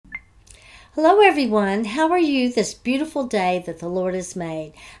Hello, everyone. How are you this beautiful day that the Lord has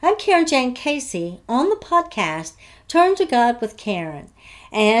made? I'm Karen Jane Casey on the podcast Turn to God with Karen.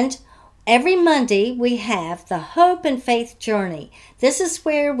 And every Monday we have the Hope and Faith Journey. This is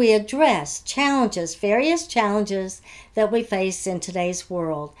where we address various challenges that we face in today's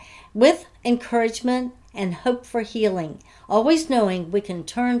world with encouragement and hope for healing, always knowing we can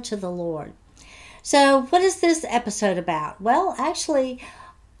turn to the Lord. So what is this episode about? Well, actually,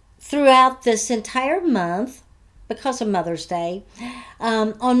 throughout this entire month, because of Mother's Day,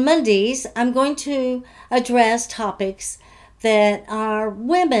 on Mondays, I'm going to address topics that are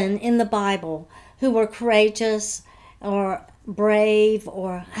women in the Bible who were courageous or brave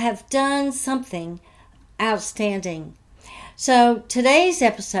or have done something outstanding. So today's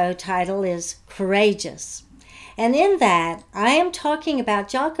episode title is Courageous. And in that, I am talking about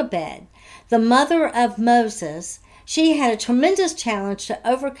Jochebed, the mother of Moses. She had a tremendous challenge to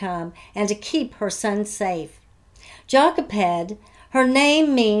overcome and to keep her son safe. Jochebed, her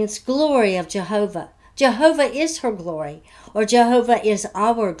name means glory of Jehovah. Jehovah is her glory, or Jehovah is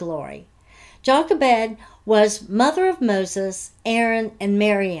our glory. Jochebed was mother of Moses, Aaron, and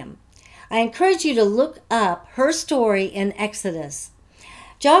Miriam. I encourage you to look up her story in Exodus.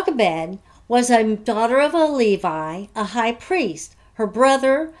 Jochebed was a daughter of a Levi, a high priest. Her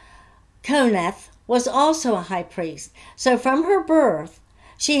brother, Konath, was also a high priest. So from her birth,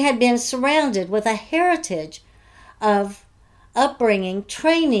 she had been surrounded with a heritage of upbringing,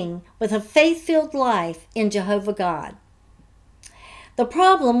 training with a faith-filled life in Jehovah God. The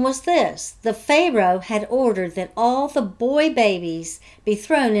problem was this: the Pharaoh had ordered that all the boy babies be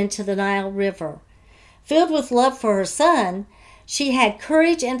thrown into the Nile River. Filled with love for her son, she had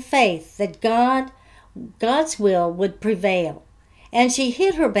courage and faith that God's will would prevail. And she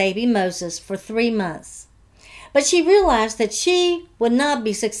hid her baby Moses for 3 months. But she realized that she would not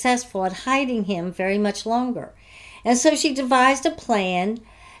be successful at hiding him very much longer. And so she devised a plan.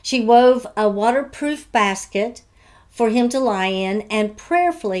 She wove a waterproof basket for him to lie in, and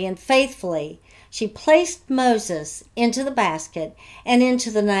prayerfully and faithfully she placed Moses into the basket and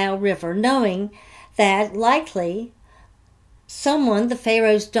into the Nile River, knowing that likely someone, the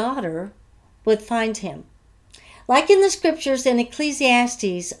Pharaoh's daughter, would find him. Like in the scriptures in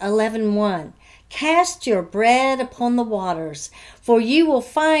Ecclesiastes 11:1, cast your bread upon the waters, for you will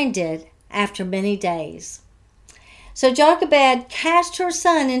find it after many days. So Jochebed cast her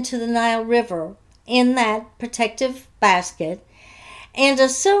son into the Nile River in that protective basket, and a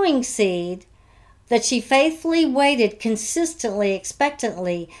sowing seed that she faithfully waited consistently,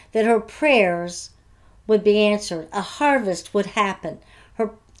 expectantly that her prayers would be answered. A harvest would happen.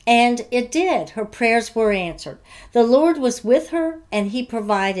 And it did. Her prayers were answered. The Lord was with her, and he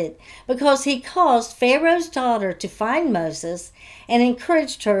provided, because he caused Pharaoh's daughter to find Moses and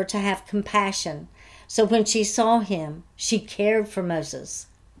encouraged her to have compassion. So when she saw him, she cared for Moses.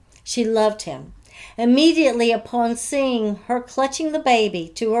 She loved him. Immediately upon seeing her clutching the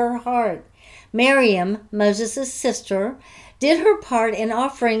baby to her heart, Miriam, Moses' sister, did her part in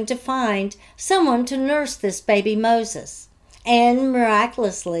offering to find someone to nurse this baby Moses. And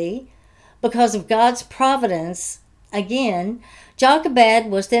miraculously, because of God's providence, again, Jochebed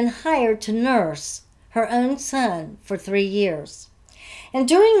was then hired to nurse her own son for 3 years. And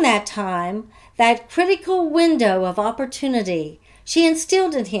during that time, that critical window of opportunity, she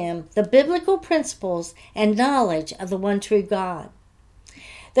instilled in him the biblical principles and knowledge of the one true God.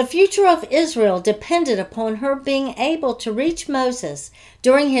 The future of Israel depended upon her being able to reach Moses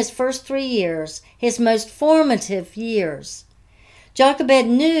during his first 3 years, his most formative years. Jochebed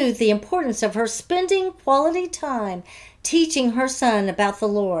knew the importance of her spending quality time teaching her son about the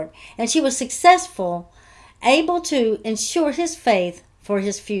Lord, and she was successful, able to ensure his faith for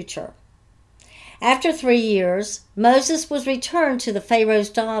his future. After 3 years, Moses was returned to the Pharaoh's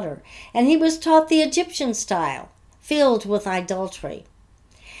daughter, and he was taught the Egyptian style, filled with idolatry.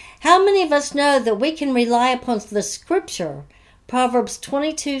 How many of us know that we can rely upon the scripture, Proverbs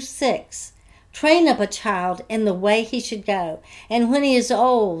 22:6, train up a child in the way he should go, and when he is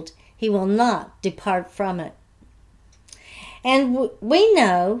old, he will not depart from it. And we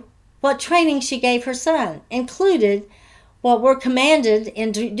know what training she gave her son, included what we're commanded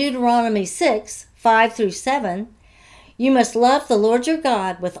in Deuteronomy 6:5-7. You must love the Lord your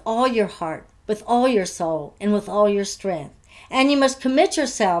God with all your heart, with all your soul, and with all your strength. And you must commit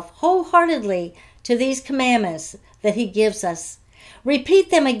yourself wholeheartedly to these commandments that he gives us. Repeat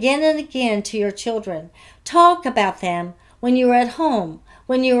them again and again to your children. Talk about them when you are at home,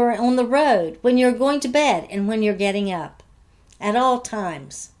 when you are on the road, when you're going to bed, and when you're getting up. At all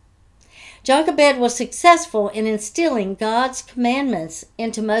times. Jochebed was successful in instilling God's commandments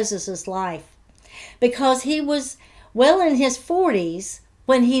into Moses' life because he was well in his 40s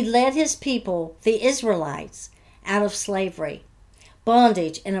when he led his people, the Israelites, out of slavery,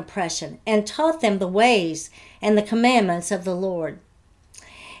 bondage, and oppression, and taught them the ways and the commandments of the Lord.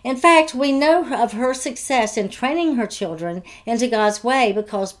 In fact, we know of her success in training her children into God's way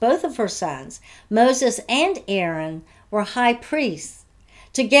because both of her sons, Moses and Aaron, were high priests.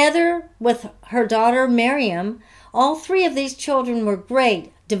 Together with her daughter Miriam, all three of these children were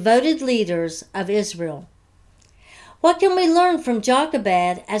great, devoted leaders of Israel. What can we learn from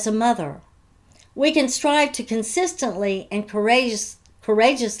Jochebed as a mother? We can strive to consistently and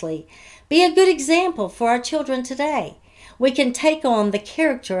courageously be a good example for our children today. We can take on the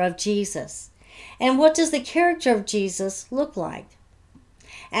character of Jesus. And what does the character of Jesus look like?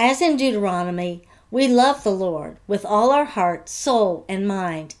 As in Deuteronomy, we love the Lord with all our heart, soul, and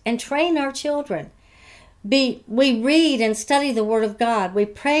mind, and train our children. We read and study the Word of God. We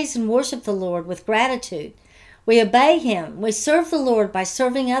praise and worship the Lord with gratitude. We obey Him. We serve the Lord by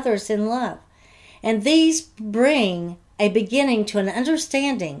serving others in love. And these bring a beginning to an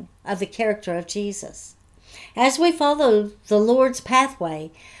understanding of the character of Jesus. As we follow the Lord's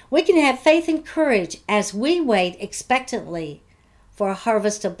pathway, we can have faith and courage as we wait expectantly for a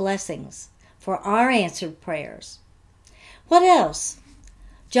harvest of blessings, for our answered prayers. What else?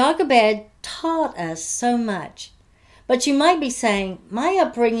 Jochebed taught us so much. But you might be saying, my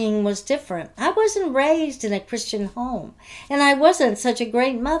upbringing was different. I wasn't raised in a Christian home, and I wasn't such a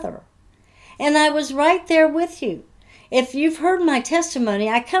great mother. And I was right there with you. If you've heard my testimony,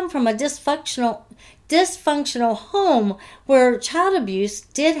 I come from a dysfunctional home where child abuse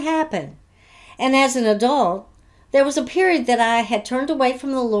did happen. And as an adult, there was a period that I had turned away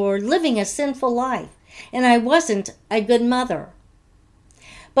from the Lord, living a sinful life, and I wasn't a good mother.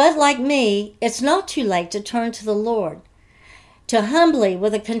 But like me, it's not too late to turn to the Lord, to humbly,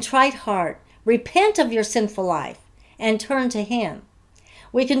 with a contrite heart, repent of your sinful life and turn to Him.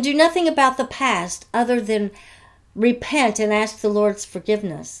 We can do nothing about the past other than repent and ask the Lord's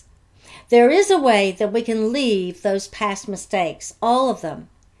forgiveness. There is a way that we can leave those past mistakes, all of them,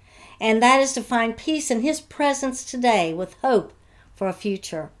 and that is to find peace in His presence today with hope for a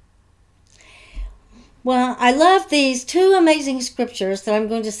future. Well, I love these two amazing scriptures that I'm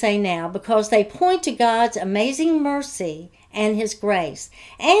going to say now because they point to God's amazing mercy and His grace,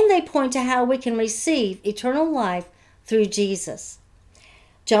 and they point to how we can receive eternal life through Jesus.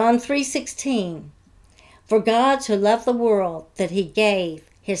 John 3:16, for God so loved the world that He gave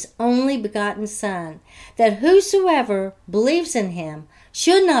His only begotten Son, that whosoever believes in Him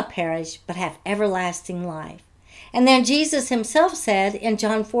should not perish but have everlasting life. And then Jesus Himself said in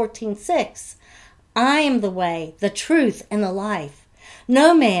John 14:6, I am the way, the truth, and the life.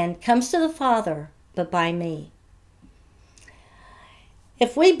 No man comes to the Father but by me.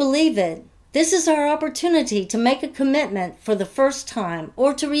 If we believe it, this is our opportunity to make a commitment for the first time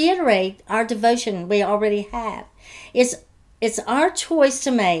or to reiterate our devotion we already have. It's our choice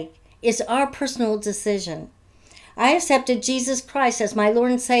to make. It's our personal decision. I accepted Jesus Christ as my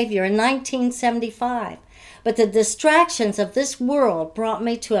Lord and Savior in 1975, but the distractions of this world brought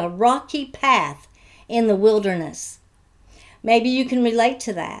me to a rocky path in the wilderness. Maybe you can relate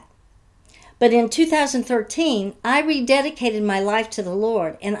to that. But in 2013, I rededicated my life to the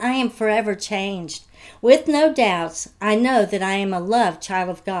Lord, and I am forever changed. With no doubts, I know that I am a loved child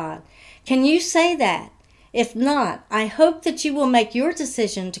of God. Can you say that? If not, I hope that you will make your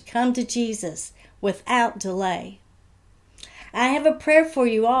decision to come to Jesus without delay. I have a prayer for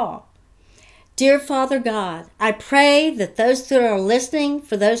you all. Dear Father God, I pray that those that are listening,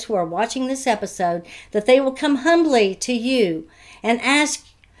 for those who are watching this episode, that they will come humbly to you and ask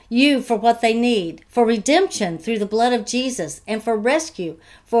you for what they need, for redemption through the blood of Jesus, and for rescue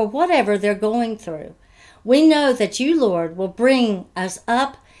for whatever they're going through. We know that you, Lord, will bring us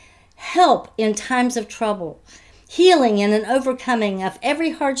up help in times of trouble, healing and an overcoming of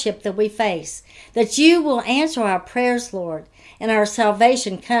every hardship that we face, that you will answer our prayers, Lord, and our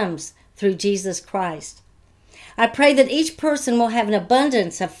salvation comes through Jesus Christ. I pray that each person will have an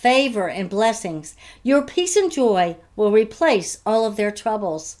abundance of favor and blessings. Your peace and joy will replace all of their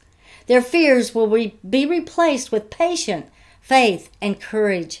troubles. Their fears will be replaced with patience, faith, and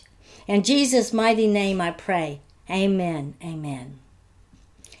courage. In Jesus' mighty name I pray. Amen. Amen.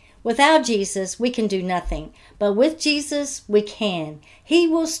 Without Jesus, we can do nothing, but with Jesus, we can. He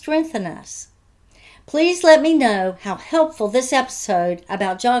will strengthen us. Please let me know how helpful this episode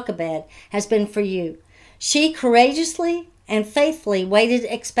about Jochebed has been for you. She courageously and faithfully waited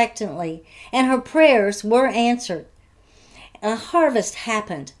expectantly, and her prayers were answered. A harvest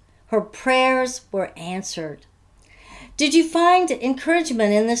happened. Her prayers were answered. Did you find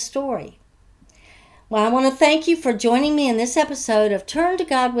encouragement in this story? Well, I want to thank you for joining me in this episode of Turn to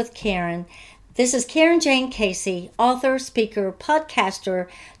God with Karen. This is Karen Jane Casey, author, speaker, podcaster,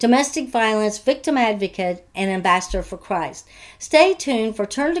 domestic violence victim advocate, and ambassador for Christ. Stay tuned for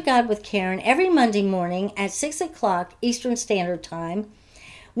Turn to God with Karen every Monday morning at 6 o'clock Eastern Standard Time.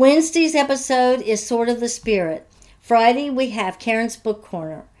 Wednesday's episode is Sword of the Spirit. Friday, we have Karen's Book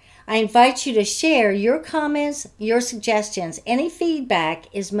Corner. I invite you to share your comments, your suggestions. Any feedback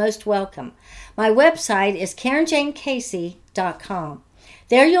is most welcome. My website is KarenJaneCasey.com.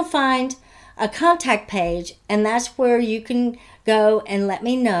 There you'll find a contact page, and that's where you can go and let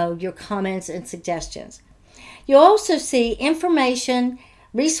me know your comments and suggestions. You'll also see information,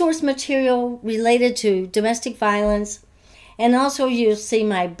 resource material related to domestic violence, and also you'll see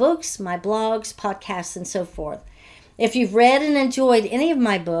my books, my blogs, podcasts, and so forth. If you've read and enjoyed any of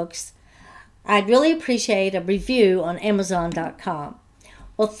my books, I'd really appreciate a review on Amazon.com.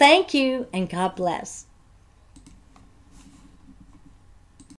 Well, thank you and God bless.